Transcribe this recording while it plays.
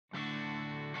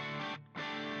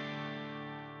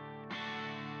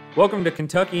Welcome to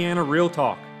Kentuckiana Real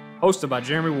Talk, hosted by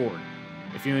Jeremy Ward.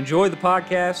 If you enjoy the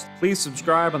podcast, please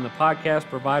subscribe on the podcast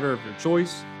provider of your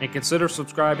choice and consider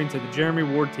subscribing to the Jeremy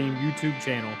Ward Team YouTube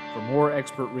channel for more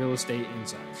expert real estate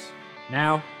insights.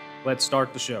 Now, let's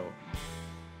start the show.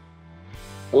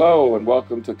 Hello and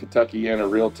welcome to Kentuckiana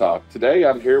Real Talk. Today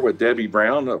I'm here with Debbie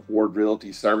Brown of Ward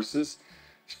Realty Services.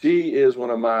 She is one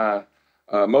of my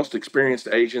most experienced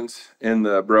agents in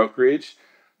the brokerage.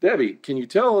 Debbie, can you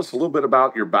tell us a little bit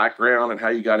about your background and how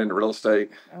you got into real estate?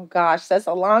 Oh gosh, that's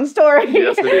a long story.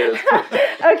 Yes, it is.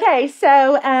 Okay,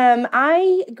 so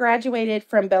I graduated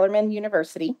from Bellarmine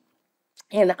University,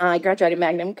 and I graduated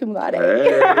magna cum laude. Hey.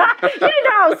 You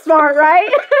know I was smart, right?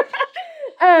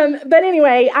 But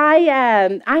anyway,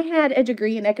 I had a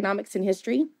degree in economics and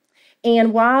history,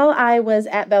 and while I was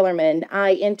at Bellarmine,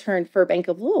 I interned for Bank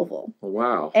of Louisville.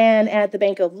 Wow. And at the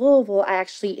Bank of Louisville, I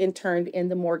actually interned in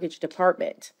the mortgage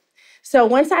department. So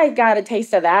once I got a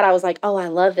taste of that, I was like, oh, I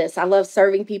love this. I love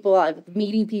serving people. I love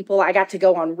meeting people. I got to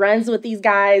go on runs with these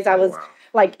guys. I was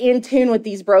like in tune with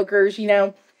these brokers, you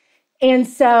know. And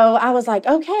so I was like,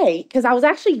 okay, because I was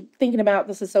actually thinking about,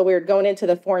 this is so weird, going into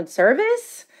the foreign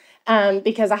service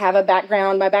because I have a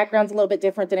background. My background's a little bit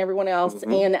different than everyone else.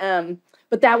 Mm-hmm. And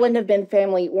but that wouldn't have been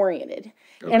family oriented.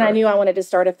 Okay. And I knew I wanted to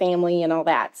start a family and all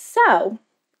that. So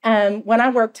when I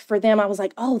worked for them, I was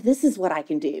like, oh, this is what I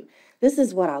can do. This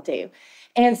is what I'll do.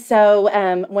 And so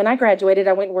when I graduated,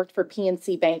 I went and worked for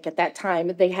PNC Bank at that time.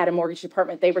 They had a mortgage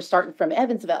department. They were starting from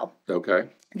Evansville. Okay.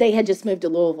 They had just moved to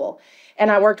Louisville.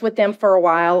 And I worked with them for a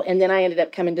while. And then I ended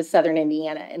up coming to Southern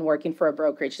Indiana and working for a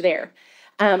brokerage there.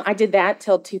 I did that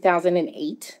till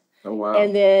 2008. Oh, wow.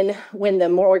 And then when the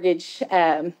mortgage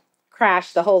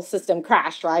crashed, the whole system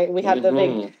crashed, right? We had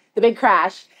the big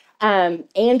crash.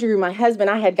 Andrew, my husband,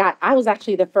 I was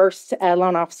actually the first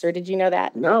loan officer. Did you know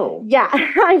that? No. Yeah,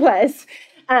 I was.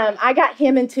 I got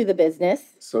him into the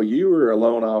business. So you were a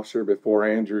loan officer before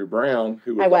Andrew Brown,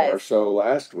 who was on our show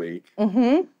last week.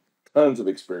 Mm-hmm. Tons of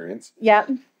experience. Yep.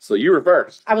 So you were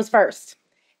first. I was first.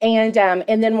 And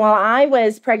then while I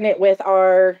was pregnant with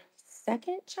our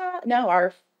second child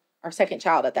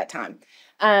at that time,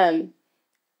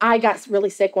 I got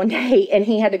really sick one day and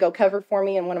he had to go cover for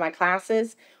me in one of my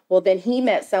classes. Well, then he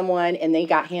met someone and they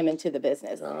got him into the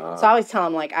business. So I always tell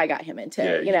him like I got him into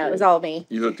it. You know, it was all me.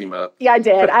 You hooked him up. Yeah, I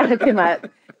did. I hooked him up.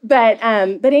 But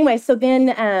anyway, so then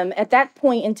at that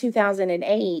point in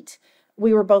 2008,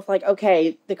 we were both like,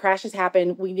 okay, the crash has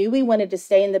happened. We knew we wanted to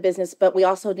stay in the business, but we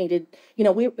also needed, you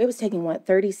know, it was taking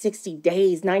 30, 60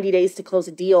 days, 90 days to close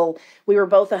a deal. We were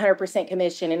both 100%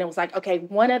 commission. And it was like, okay,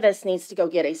 one of us needs to go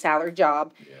get a salary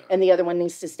job and the other one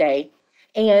needs to stay.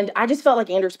 And I just felt like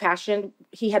Andrew's passion,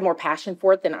 he had more passion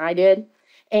for it than I did.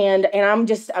 And I'm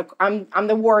just, I'm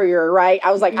the warrior, right?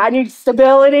 I was like, I need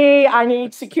stability, I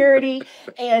need security.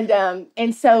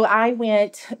 And so I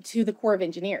went to the Corps of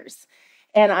Engineers.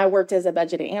 And I worked as a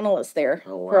budget analyst there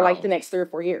for like the next 3 or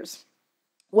 4 years.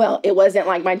 Well, it wasn't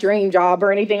like my dream job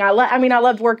or anything. I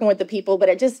loved working with the people, but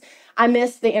I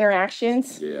missed the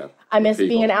interactions. Yeah. I missed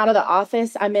being out of the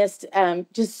office. I missed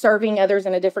just serving others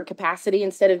in a different capacity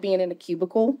instead of being in a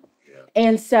cubicle. Yeah.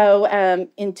 And so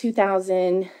in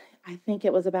 2000, I think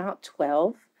it was about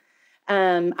 12,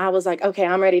 I was like, okay,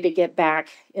 I'm ready to get back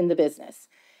in the business.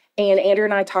 And Andrew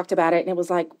and I talked about it, and it was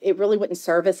like, it really wouldn't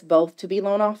serve us both to be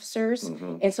loan officers.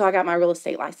 Mm-hmm. And so I got my real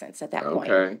estate license at that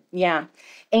point. Yeah.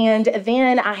 And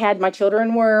then my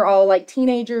children were all like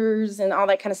teenagers and all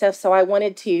that kind of stuff. So I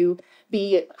wanted to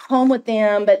be home with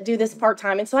them, but do this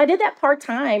part-time. And so I did that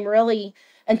part-time really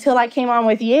until I came on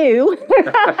with you.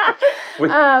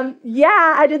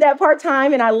 I did that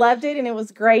part-time and I loved it and it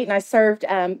was great. And I served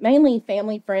mainly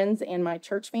family, friends, and my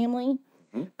church family.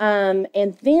 Mm-hmm.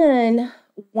 And then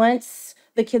once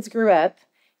the kids grew up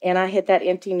and I hit that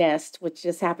empty nest, which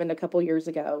just happened a couple years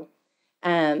ago,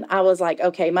 I was like,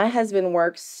 okay, my husband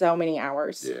works so many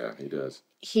hours. Yeah, he does.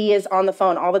 He is on the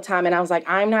phone all the time. And I was like,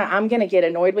 I'm going to get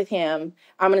annoyed with him.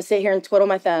 I'm going to sit here and twiddle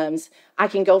my thumbs. I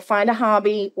can go find a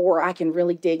hobby or I can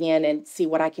really dig in and see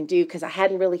what I can do because I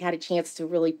hadn't really had a chance to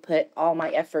really put all my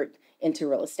effort into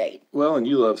real estate. Well, and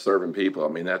you love serving people. I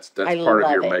mean, that's part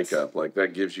of your makeup. Like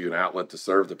that gives you an outlet to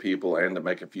serve the people and to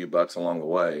make a few bucks along the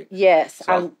way. Yes,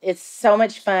 so. It's so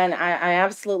much fun. I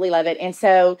absolutely love it. And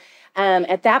so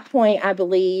at that point, I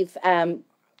believe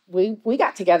we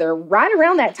got together right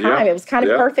around that time. It was kind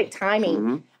of perfect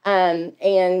timing.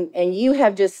 Mm-hmm. And you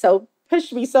have just so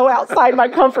pushed me so outside my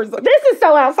comfort zone. This is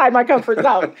so outside my comfort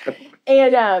zone.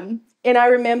 And I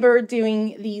remember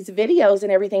doing these videos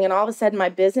and everything, and all of a sudden my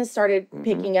business started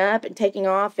picking up and taking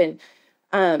off, and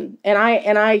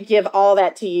I give all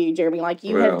that to you, Jeremy. Like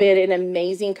you have been an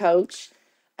amazing coach.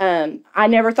 I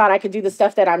never thought I could do the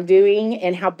stuff that I'm doing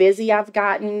and how busy I've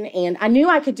gotten. And I knew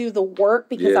I could do the work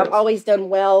because I've always done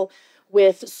well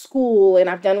with school, and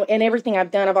everything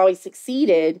I've done, I've always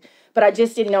succeeded. But I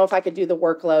just didn't know if I could do the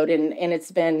workload, and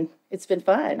it's been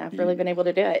fun. I've really been able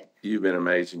to do it. You've been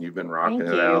amazing. You've been rocking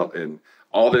it out, and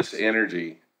all this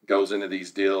energy goes into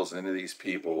these deals, into these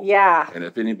people. Yeah. And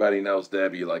if anybody knows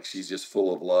Debbie, like, she's just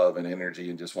full of love and energy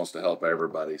and just wants to help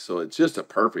everybody. So it's just a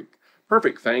perfect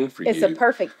thing for you. It's a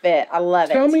perfect fit. I love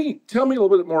it. Tell me a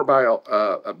little bit more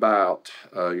about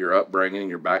your upbringing,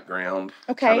 your background.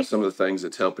 Okay. Kind of some of the things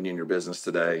that's helping you in your business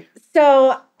today.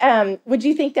 So, would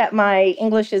you think that my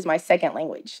English is my second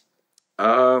language?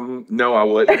 No, I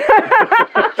wouldn't.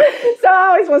 So I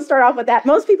always want to start off with that.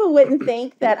 Most people wouldn't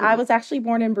think that I was actually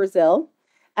born in Brazil.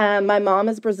 My mom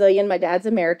is Brazilian. My dad's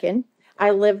American.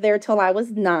 I lived there till I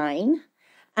was 9.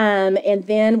 And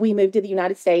then we moved to the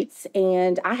United States,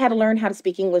 and I had to learn how to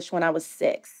speak English when I was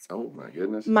 6. Oh, my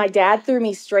goodness. My dad threw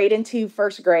me straight into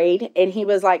first grade, and he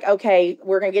was like, okay,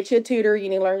 we're going to get you a tutor. You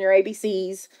need to learn your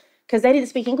ABCs, because they didn't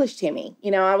speak English to me.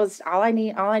 You know, all I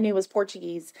knew was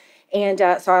Portuguese. And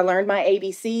so I learned my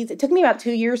ABCs. It took me about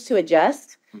 2 years to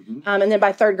adjust. And then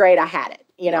by 3rd grade, I had it.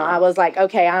 You know, I was like,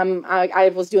 okay, I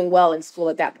was doing well in school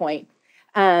at that point.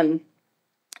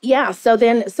 Yeah. So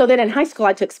then in high school,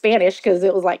 I took Spanish because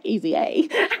it was like easy A.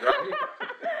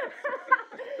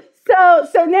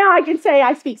 So now I can say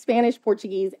I speak Spanish,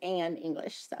 Portuguese, and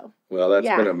English. So. Well, that's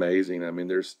been amazing. I mean,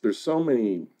 there's so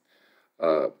many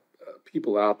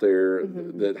people out there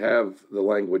that have the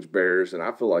language barriers, and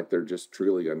I feel like they're just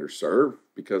truly underserved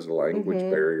because of the language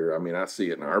barrier. I mean, I see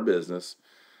it in our business.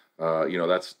 You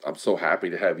know, I'm so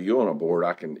happy to have you on a board.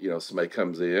 I can, you know, somebody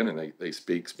comes in and they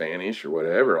speak Spanish or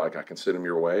whatever, like I can send them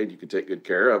your way and you can take good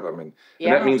care of them. And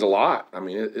that means a lot. I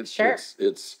mean,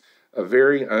 it's a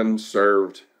very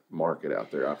unserved market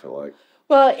out there, I feel like.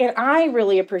 Well, and I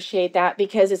really appreciate that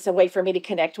because it's a way for me to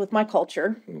connect with my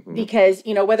culture because,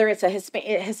 you know, whether it's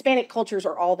Hispanic cultures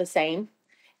are all the same.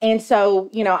 And so,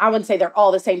 you know, I wouldn't say they're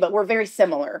all the same, but we're very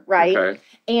similar, right? Okay.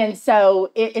 And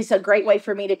so it's a great way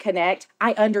for me to connect.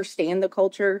 I understand the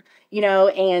culture, you know,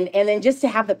 and then just to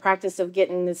have the practice of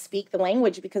getting to speak the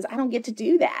language because I don't get to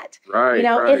do that. Right. You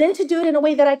know, right. and then to do it in a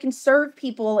way that I can serve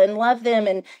people and love them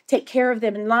and take care of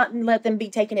them and not let them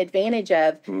be taken advantage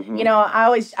of. You know,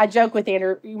 I joke with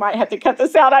Andrew, you might have to cut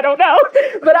this out, I don't know.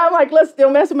 But I'm like,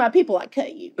 don't mess with my people, I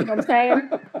cut you. You know what I'm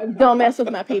saying? Don't mess with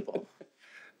my people.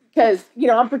 Because, you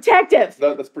know, I'm protective.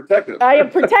 No, that's protective. I am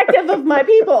protective of my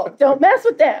people. Don't mess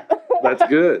with them. That's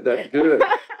good. That's good.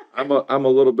 I'm a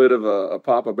little bit of a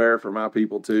Papa Bear for my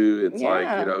people, too. It's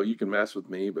like, you know, you can mess with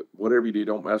me, but whatever you do,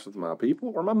 don't mess with my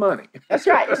people or my money. That's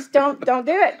right. Just don't do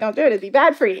it. Don't do it. It'd be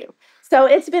bad for you. So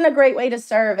it's been a great way to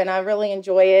serve, and I really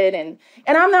enjoy it. And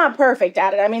I'm not perfect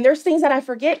at it. I mean, there's things that I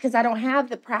forget because I don't have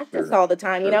the practice all the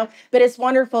time, you know. But it's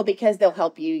wonderful because they'll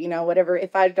help you, you know, whatever.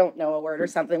 If I don't know a word or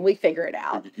something, we figure it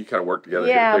out. You kind of work together.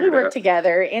 Yeah, we work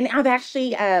together. And I've actually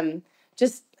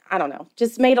just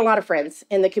made a lot of friends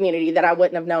in the community that I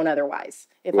wouldn't have known otherwise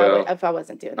if I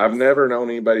wasn't doing it. I've never known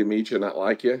anybody meet you and not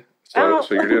like you. So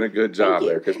you're doing a good job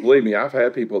there. Because believe me, I've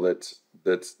had people that's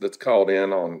called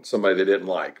in on somebody they didn't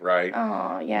like, right?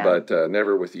 Oh, yeah. But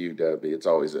never with you, Debbie. It's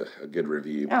always a good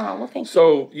review. Oh, well, thank you.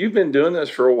 So you've been doing this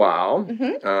for a while.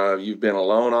 You've been a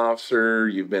loan officer.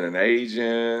 You've been an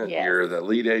agent. Yes. You're the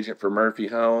lead agent for Murphy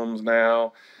Homes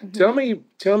now. Tell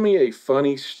me a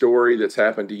funny story that's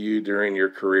happened to you during your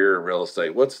career in real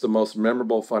estate. What's the most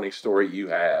memorable, funny story you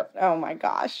have? Oh, my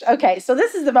gosh. Okay, so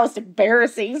this is the most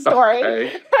embarrassing story.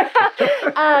 Okay.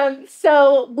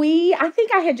 So I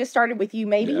think I had just started with you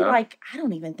maybe like, I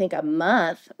don't even think a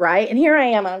month, right? And here I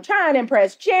am, I'm trying to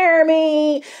impress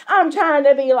Jeremy. I'm trying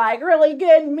to be like really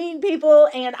good and meet people.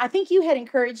 And I think you had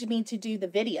encouraged me to do the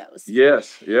videos.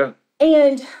 Yes, yeah.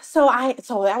 And so I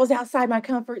was outside my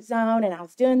comfort zone and I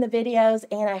was doing the videos,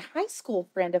 and a high school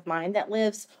friend of mine that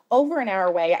lives over an hour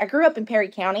away. I grew up in Perry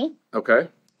County. Okay.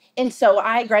 And so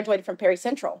I graduated from Perry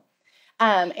Central.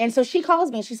 And so she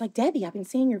calls me and she's like, Debbie, I've been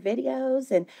seeing your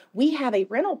videos and we have a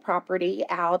rental property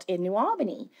out in New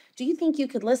Albany. Do you think you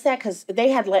could list that? Because they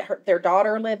had let their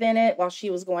daughter live in it while she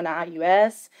was going to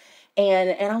IUS. And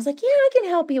I was like, yeah, I can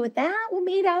help you with that. We'll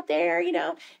meet out there, you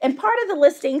know. And part of the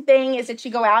listing thing is that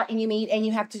you go out and you meet and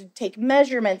you have to take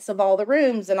measurements of all the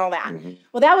rooms and all that.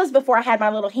 Well, that was before I had my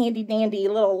little handy dandy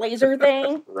little laser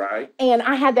thing. Right. And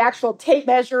I had the actual tape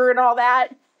measure and all that.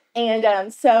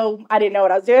 And so I didn't know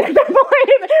what I was doing at that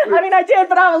point. I mean, I did,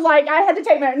 but I was like, I had to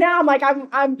take my. Now I'm like,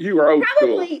 I'm. You were old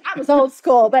school. I was old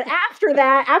school, but after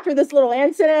that, after this little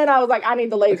incident, I was like, I need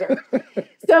the laser.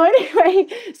 So anyway,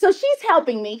 so she's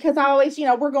helping me because I always,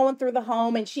 we're going through the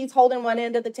home and she's holding one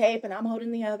end of the tape and I'm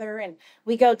holding the other. And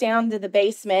we go down to the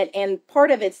basement and part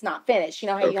of it's not finished. You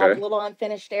know how you have a little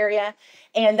unfinished area,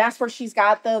 and that's where she's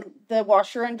got the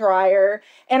washer and dryer.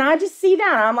 And I just see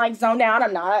that. I'm like zoned out.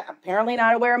 I'm apparently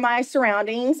not aware of my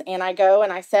surroundings. And I go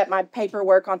and I set my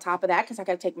paperwork on top of that because I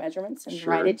got to take measurements and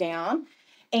write it down.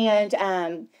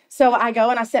 And so I go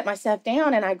and I set my stuff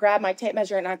down and I grab my tape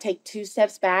measure and I take 2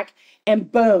 steps back and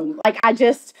boom, like I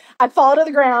fall to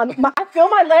the ground. I feel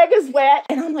my leg is wet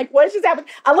and I'm like, what just happened?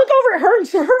 I look over at her and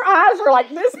her eyes are like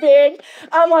this big.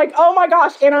 I'm like, oh my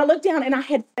gosh. And I look down and I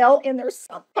had fell in there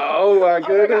something. Oh my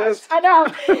goodness. I know.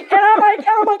 And I'm like,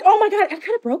 oh my God, I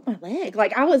could have broke my leg.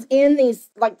 Like I was in these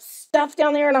like stuff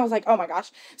down there and I was like, oh my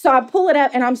gosh. So I pull it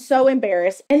up and I'm so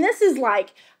embarrassed. And this is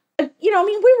like,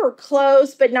 we were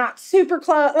close, but not super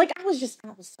close. Like, I was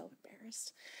so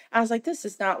embarrassed. I was like, this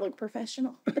does not look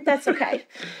professional, but that's okay.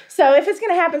 So if it's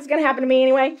going to happen, it's going to happen to me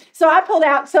anyway. So I pulled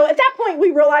out. So at that point,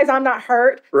 we realized I'm not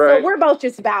hurt. Right. So we're both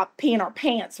just about peeing our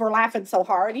pants. We're laughing so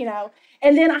hard,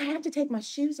 And then I have to take my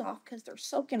shoes off because they're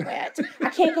soaking wet. I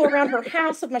can't go around her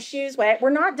house with my shoes wet.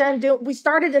 We're not done we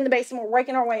started in the basement. We're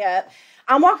working our way up.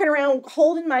 I'm walking around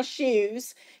holding my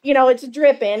shoes. It's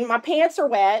dripping. My pants are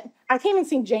wet. I came and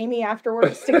seen Jamie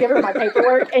afterwards to give her my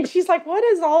paperwork. And she's like, what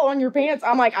is all on your pants?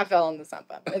 I'm like, I fell in the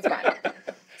sump. It's fine.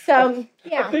 So,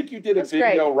 yeah. I think you did a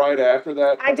video right after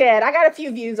that. I did. I got a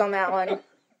few views on that one.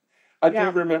 I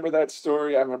do remember that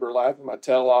story. I remember laughing my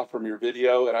tail off from your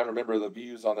video, and I remember the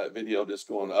views on that video just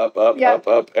going up,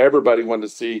 up. Everybody wanted to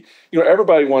see,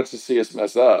 everybody wants to see us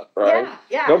mess up, right?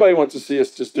 Yeah. Nobody wants to see us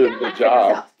just doing a good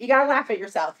job. You gotta laugh at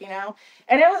yourself,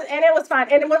 And it was fun.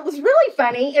 And what was really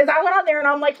funny is I went on there and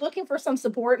I'm like looking for some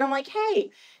support, and I'm like, hey,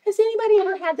 has anybody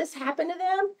ever had this happen to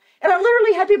them? And I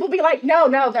literally had people be like, no,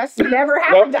 that's never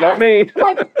happened to us. Not me. I'm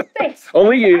like, thanks.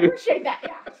 Only you. I appreciate that.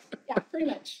 Yeah, pretty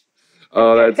much.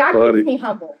 Oh, that's God funny. keeps me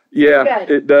humble. Yeah,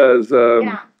 it does.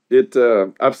 Yeah.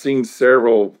 I've seen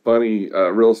several funny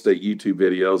real estate YouTube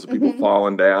videos of people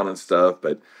falling down and stuff,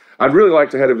 but I'd really like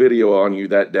to have a video on you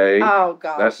that day. Oh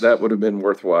gosh. That would have been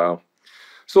worthwhile.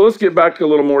 So let's get back to a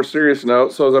little more serious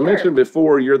note. So as I mentioned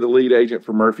before, you're the lead agent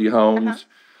for Murphy Homes,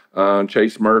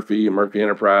 Chase Murphy and Murphy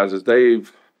Enterprises.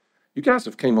 You guys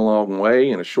have came a long way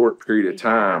in a short period of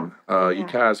time. You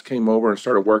guys came over and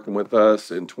started working with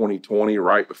us in 2020,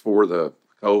 right before the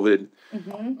COVID.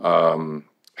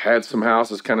 Had some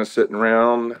houses kind of sitting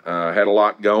around, had a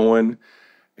lot going.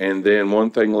 And then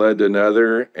one thing led to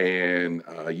another, and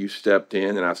you stepped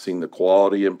in, and I've seen the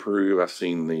quality improve. I've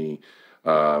seen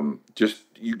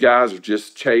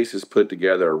Chase has put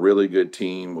together a really good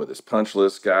team with his punch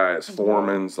list guy, his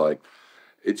foremans,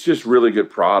 it's just really good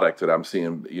product that I'm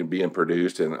seeing being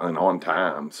produced and on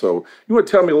time. So you want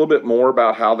to tell me a little bit more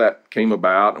about how that came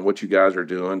about and what you guys are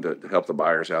doing to help the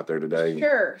buyers out there today?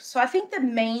 Sure. So I think the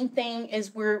main thing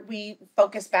is we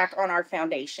focus back on our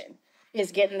foundation,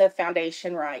 is getting the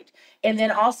foundation right. And then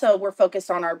also we're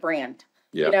focused on our brand.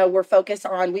 Yeah. We're focused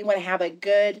on, we want to have a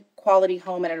good quality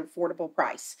home at an affordable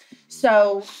price.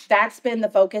 So that's been the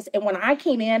focus. And when I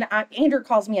came in, Andrew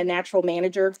calls me a natural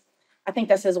manager. I think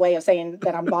that's his way of saying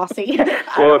that I'm bossy.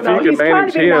 Well, if you can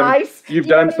manage him, nice. You've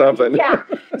done something. Yeah.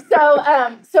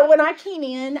 So when I came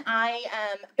in, I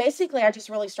just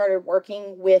really started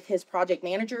working with his project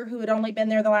manager, who had only been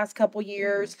there the last couple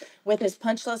years, with his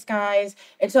punch list guys.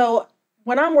 And so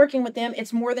when I'm working with them,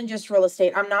 it's more than just real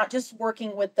estate. I'm not just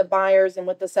working with the buyers and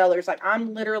with the sellers. Like,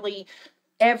 I'm literally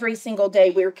every single day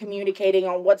we're communicating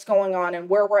on what's going on and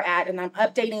where we're at, and I'm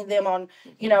updating them on,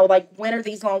 when are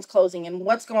these loans closing and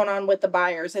what's going on with the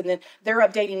buyers, and then they're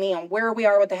updating me on where we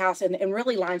are with the house, and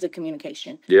really lines of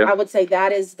communication. Yeah. I would say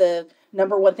that is the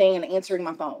number one thing in answering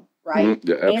my phone, right?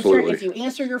 Yeah, absolutely. If you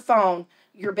answer your phone,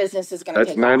 your business is going to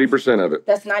take off. That's 90% of it.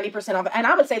 That's 90% of it. And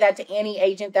I would say that to any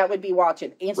agent that would be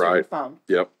watching. Answer your phone.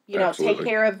 Yep. Absolutely. Take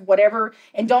care of whatever,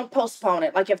 and don't postpone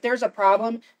it. Like, if there's a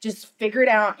problem, just figure it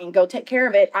out and go take care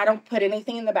of it. I don't put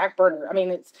anything in the back burner. I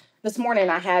mean, this morning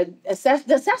I had the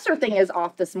assessor thing is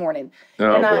off this morning.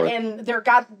 And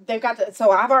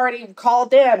so I've already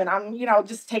called them, and I'm,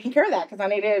 just taking care of that because I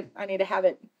need to have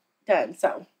it done.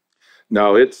 So.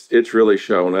 No, it's really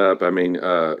shown up. I mean,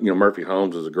 Murphy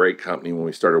Homes was a great company when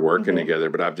we started working together,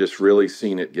 but I've just really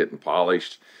seen it getting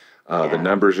polished. The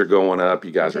numbers are going up.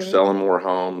 You guys are selling more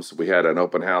homes. We had an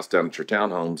open house down at your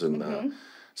townhomes in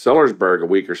Sellersburg a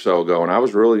week or so ago, and I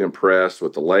was really impressed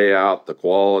with the layout, the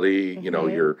quality.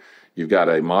 You've got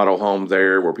a model home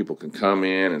there where people can come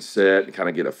in and sit and kind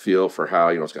of get a feel for how,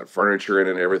 it's got furniture in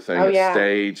it and everything. It's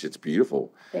staged. It's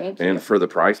beautiful. Thank you. And for the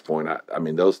price point, I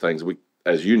mean, those things,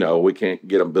 as you know, we can't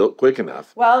get them built quick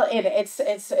enough. Well,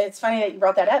 it's funny that you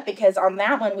brought that up, because on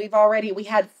that one we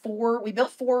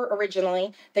built 4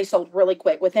 originally. They sold really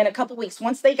quick within a couple weeks.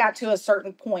 Once they got to a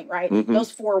certain point, right?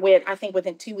 Those 4 went. I think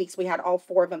within 2 weeks we had all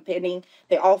 4 of them pending.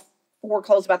 They all 4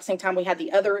 closed about the same time. We had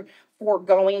the other 4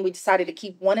 going. We decided to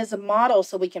keep one as a model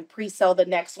so we can pre-sell the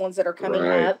next ones that are coming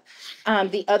up.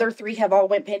 The other 3 have all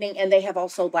went pending, and they have all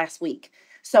sold last week.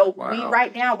 So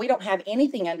right now we don't have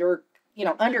anything under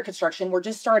construction. We're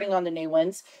just starting on the new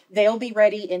ones. They'll be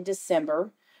ready in December.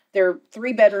 They're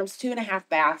 3 bedrooms, 2.5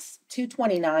 baths,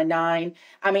 229.9.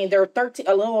 I mean, they're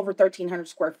a little over 1,300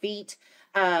 square feet,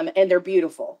 and they're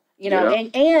beautiful.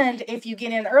 And if you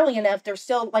get in early enough, they're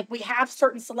still, like, we have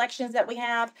certain selections that we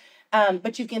have,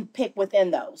 but you can pick within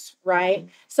those, right?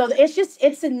 So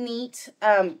it's a neat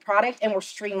product, and we're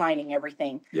streamlining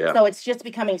everything. Yeah. So it's just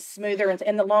becoming smoother,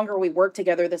 and the longer we work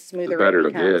together, the smoother the better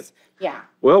it becomes. To get. Yeah.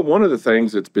 Well, one of the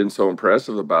things that's been so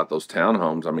impressive about those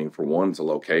townhomes, I mean, for one, it's a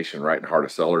location right in the heart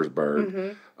of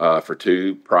Sellersburg. For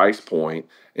 2, price point,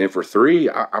 and for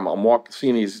 3, I'm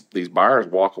seeing these buyers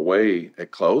walk away at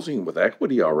closing with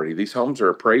equity already. These homes are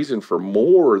appraising for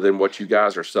more than what you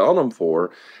guys are selling them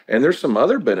for, and there's some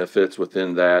other benefits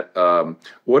within that.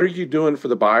 What are you doing for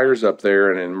the buyers up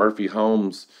there and in Murphy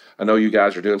Homes? I know you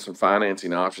guys are doing some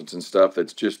financing options and stuff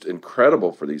that's just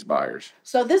incredible for these buyers.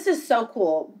 So this is so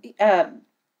cool.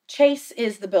 Chase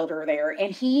is the builder there,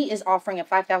 and he is offering a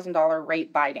 $5,000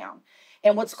 rate buy down.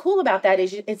 And what's cool about that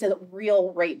is it's a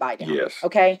real rate buy down. Yes.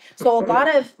 Okay. So a lot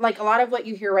of what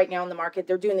you hear right now in the market,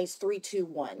 they're doing these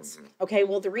 3-2-1s. Okay.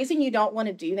 Well, the reason you don't want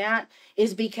to do that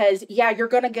is because, you're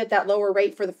going to get that lower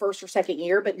rate for the first or second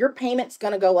year, but your payment's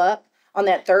going to go up on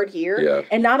that 3rd year. Yeah.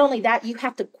 And not only that, you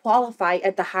have to qualify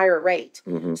at the higher rate.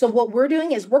 So what we're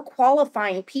doing is we're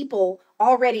qualifying people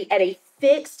already at a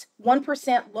fixed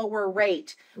 1% lower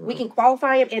rate. We can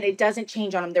qualify it, and it doesn't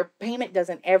change on them. Their payment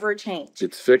doesn't ever change.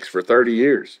 It's fixed for 30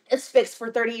 years. It's fixed for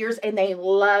 30 years, and they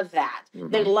love that.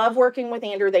 They love working with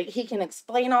Andrew. He can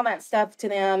explain all that stuff to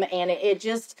them, and it's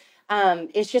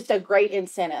just a great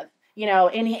incentive.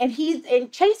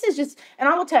 And Chase is just, and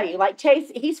I will tell you, like,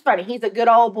 Chase, he's funny. He's a good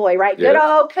old boy, right? Good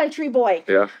old country boy.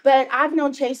 Yeah. But I've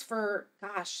known Chase for,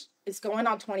 it's going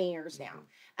on 20 years now.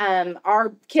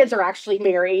 Our kids are actually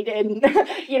married, and,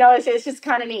 it's just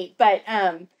kind of neat. But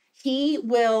he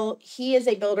is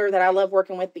a builder that I love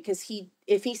working with, because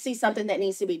if he sees something that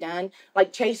needs to be done,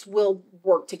 like, Chase will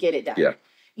work to get it done. Yeah.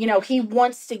 He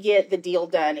wants to get the deal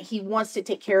done. He wants to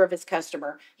take care of his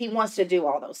customer. He wants to do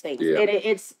all those things. Yeah. And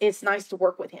it's nice to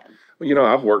work with him. Well,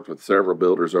 I've worked with several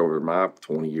builders over my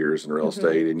 20 years in real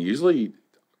estate, and usually,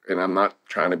 and I'm not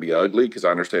trying to be ugly, because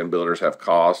I understand builders have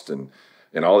cost and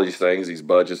all these things, these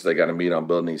budgets they got to meet on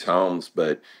building these homes,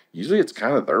 but usually it's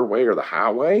kind of their way or the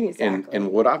highway. Exactly.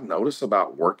 And what I've noticed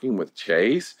about working with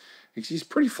Chase, he's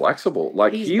pretty flexible.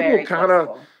 Like, He's he will very kind of,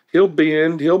 flexible. he'll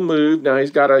bend, he'll move. Now,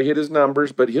 he's got to hit his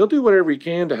numbers, but he'll do whatever he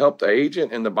can to help the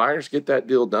agent and the buyers get that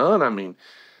deal done. I mean,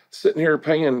 sitting here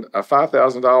paying a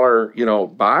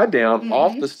 $5,000, buy down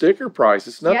off the sticker price.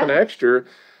 It's nothing extra.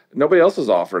 Nobody else is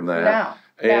offering that.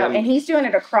 And he's doing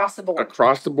it across the board.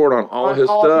 Across the board on all his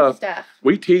stuff.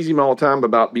 We tease him all the time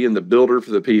about being the builder for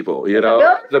the people,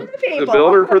 The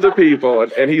builder for the people.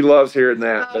 And he loves hearing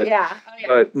that.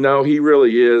 But no, he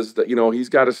really is. He's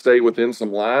got to stay within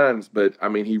some lines. But, I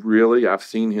mean, I've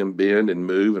seen him bend and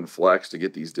move and flex to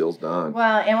get these deals done.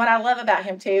 Well, and what I love about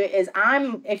him, too, is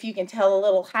if you can tell, a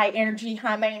little high energy,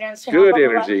 high maintenance. Good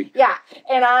energy. Yeah.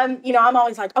 And I'm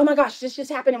always like, oh, my gosh, this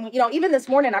just happened. And, even this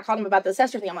morning I called him about the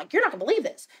assessor thing. I'm like, you're not going to believe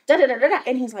this. Da-da-da-da-da.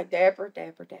 And he's like, dapper.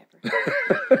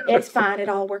 It's fine. It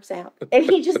all works out. And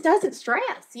he just doesn't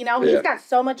stress. He's got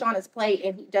so much on his plate,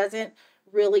 and he doesn't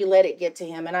really let it get to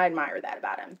him. And I admire that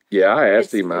about him. Yeah, I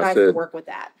asked him, I said, to work with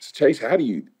that. Chase, how do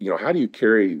you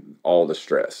carry all the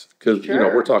stress? Because,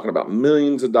 we're talking about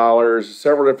millions of dollars,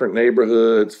 several different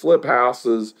neighborhoods, flip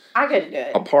houses. I couldn't do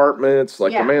it. Apartments.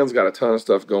 Like, the man's got a ton of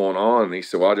stuff going on. And he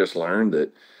said, well, I just learned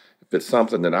that if it's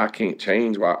something that I can't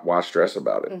change, why stress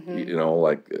about it?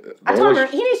 I told him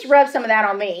he needs to rub some of that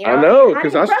on me. I know,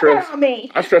 because I stress. On me.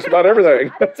 I stress about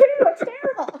everything. I do too. It's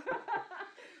terrible.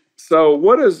 So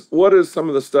what is some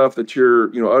of the stuff that you're,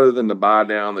 other than the buy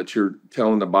down, that you're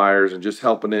telling the buyers and just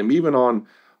helping them, even on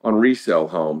resale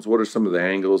homes? What are some of the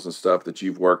angles and stuff that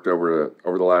you've worked over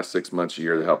the last 6 months, a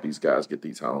year, to help these guys get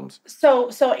these homes? So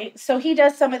he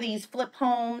does some of these flip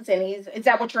homes, and is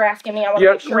that what you're asking me? I want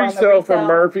to make sure resell for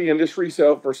Murphy, and just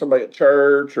resell for somebody at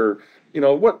church, or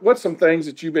what's some things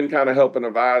that you've been kind of helping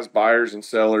advise buyers and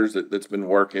sellers that's been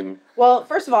working? Well,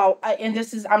 first of all, and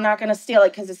this is, I'm not going to steal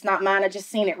it because it's not mine. I just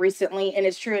seen it recently and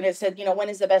it's true. And it said, when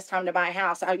is the best time to buy a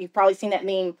house? You've probably seen that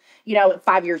meme,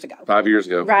 5 years ago. 5 years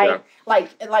ago. Right?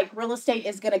 Yeah. Like real estate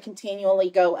is going to continually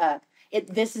go up.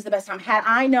 This is the best time. Had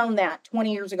I known that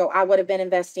 20 years ago, I would have been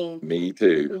investing. Me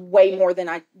too. Way more than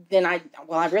I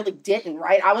really didn't,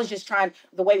 right? I was just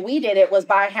the way we did it was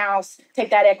buy a house, take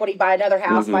that equity, buy another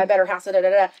house, buy a better house,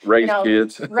 raise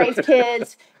kids. Raise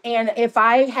kids. And if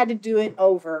I had to do it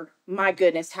over, my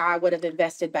goodness, how I would have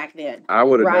invested back then. I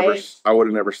would have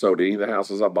never sold any of the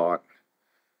houses I bought.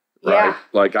 Right. Yeah.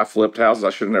 Like I flipped houses. I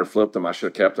should have never flipped them. I should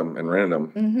have kept them and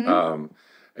rented them.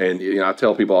 And I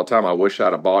tell people all the time, I wish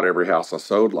I'd have bought every house I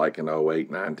sold like in 08,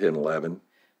 9, 10, 11.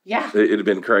 Yeah. It'd have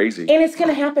been crazy. And it's going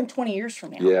to happen 20 years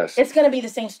from now. Yes. It's going to be the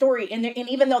same story. And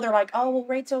even though they're like, oh, well,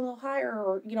 rates are a little higher,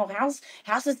 or,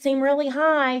 houses seem really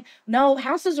high. No,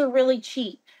 houses are really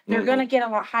cheap. They're going to get a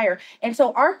lot higher. And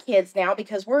so our kids now,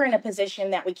 because we're in a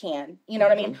position that we can, you know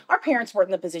what I mean? Our parents weren't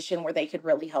in the position where they could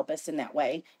really help us in that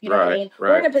way. You know what I mean?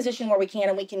 Right. We're in a position where we can,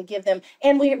 and we can give them,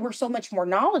 and we're so much more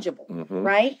knowledgeable,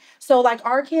 right? So like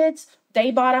our kids, they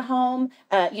bought a home,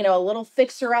 a little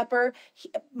fixer-upper.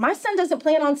 My son doesn't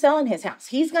plan on selling his house.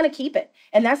 He's going to keep it.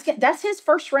 And that's his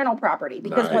first rental property.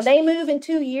 Because when they move in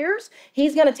 2 years,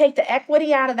 he's going to take the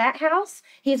equity out of that house.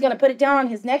 He's going to put it down on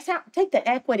his next house. Take the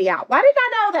equity out. Why did I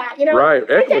know that? Right.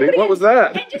 Equity. What was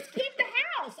that? And just keep the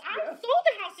house. I sold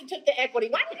the house and took the equity.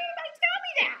 Why didn't anybody tell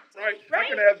me that? Right. I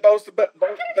can have both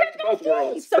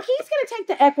worlds. So he's going to take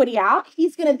the equity out.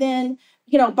 He's going to then,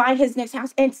 buy his next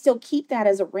house and still keep that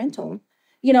as a rental.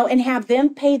 And have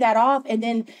them pay that off, and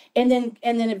then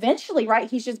eventually, right?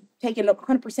 He's just taking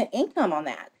 100% income on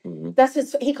that.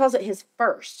 That's he calls it his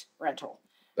first rental.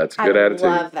 That's a good attitude.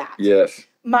 I love that. Yes.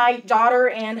 My daughter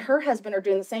and her husband are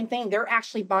doing the same thing. They're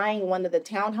actually buying one of the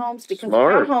townhomes because the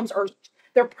townhomes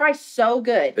they're priced so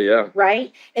good. Yeah.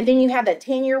 Right? And then you have that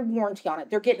 10-year warranty on it.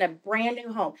 They're getting a brand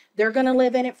new home. They're going to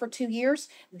live in it for 2 years.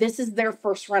 This is their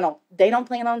first rental. They don't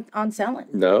plan on selling.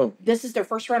 No. This is their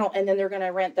first rental, and then they're going to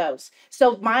rent those.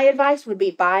 So my advice would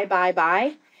be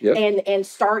buy. Yep. And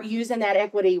start using that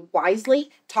equity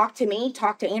wisely. Talk to me,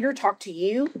 talk to Andrew, talk to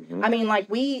you. I mean, like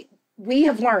we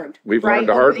have learned. We've learned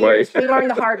the hard way. We learned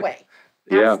the hard way.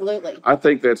 Yeah, absolutely. I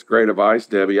think that's great advice,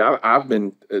 Debbie. I've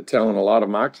been telling a lot of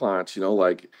my clients,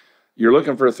 like you're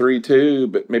looking for a 3-2,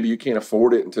 but maybe you can't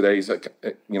afford it in today's,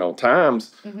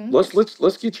 times.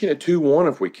 Let's get you in a 2-1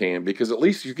 if we can, because at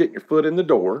least you're getting your foot in the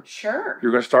door. Sure.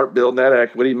 You're going to start building that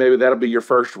equity. Maybe that'll be your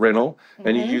first rental,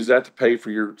 and you use that to pay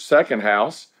for your second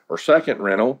house or second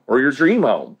rental or your dream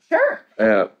home. Sure.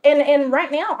 And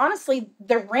right now, honestly,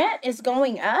 the rent is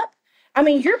going up. I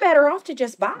mean, you're better off to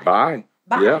just buy. Buy.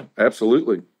 Yeah,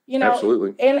 absolutely.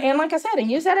 Absolutely. And like I said, and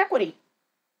use that equity.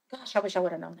 Gosh, I wish I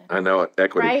would have known that. I know it.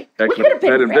 Equity. Right? Equity.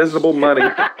 That invisible money.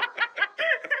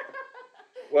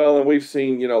 Well, and we've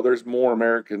seen, there's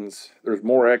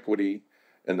more equity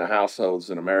in the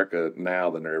households in America now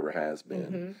than there ever has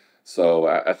been. So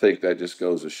I think that just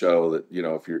goes to show that,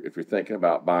 if you're thinking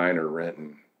about buying or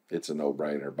renting, it's a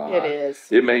no-brainer. Buy. It is.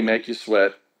 It may make you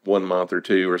sweat 1 month or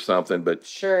 2 or something, but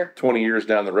sure, 20 years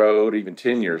down the road, even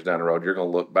 10 years down the road, you're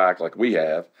going to look back like we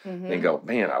have and go,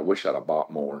 man, I wish I'd have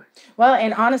bought more. Well,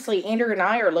 and honestly, Andrew and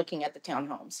I are looking at the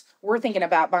townhomes. We're thinking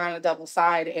about buying a double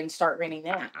side and start renting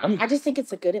that. I just think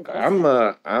it's a good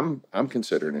investment. I'm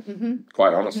considering it,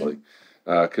 quite honestly,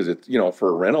 because it's, for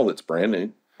a rental that's brand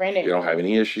new. You don't have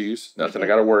any issues, nothing I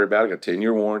got to worry about. I got a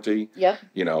 10-year warranty. Yep.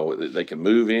 They can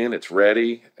move in, it's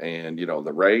ready, and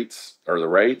the rates are the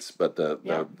rates, but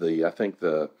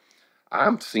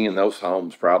I'm seeing those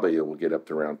homes probably will get up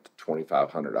to around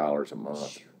 $2,500 a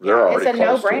month. They're already it's a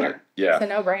no-brainer. Yeah. It's a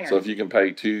no-brainer. So if you can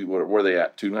pay where are they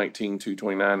at? $219,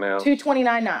 $229 now?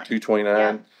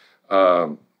 $229.9.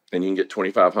 $229. And you can get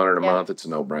 $2,500 a month. It's a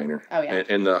no-brainer. Oh, yeah.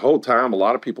 And the whole time, a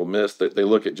lot of people miss that. They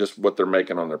look at just what they're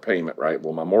making on their payment, right?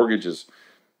 Well, my mortgage is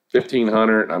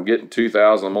 $1,500, and I'm getting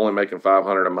 $2,000. I'm only making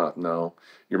 $500 a month. No,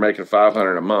 you're making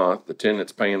 $500 a month. The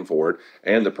tenant's paying for it,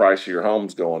 and the price of your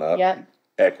home's going up. Yep.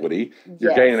 Equity.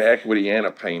 You're gaining equity and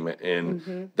a payment,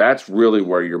 and that's really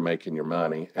where you're making your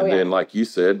money. And then, like you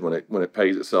said, when it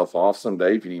pays itself off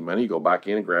someday, if you need money, you go back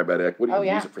in and grab that equity and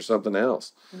use it for something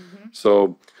else.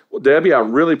 So. Well, Debbie, I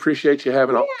really appreciate you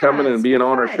coming and being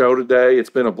on our show today. It's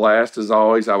been a blast as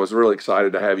always. I was really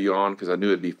excited to have you on because I knew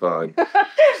it'd be fun.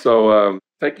 So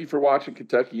thank you for watching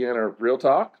Kentuckiana Real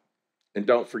Talk. And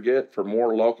don't forget, for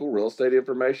more local real estate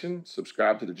information,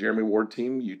 subscribe to the Jeremy Ward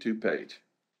Team YouTube page.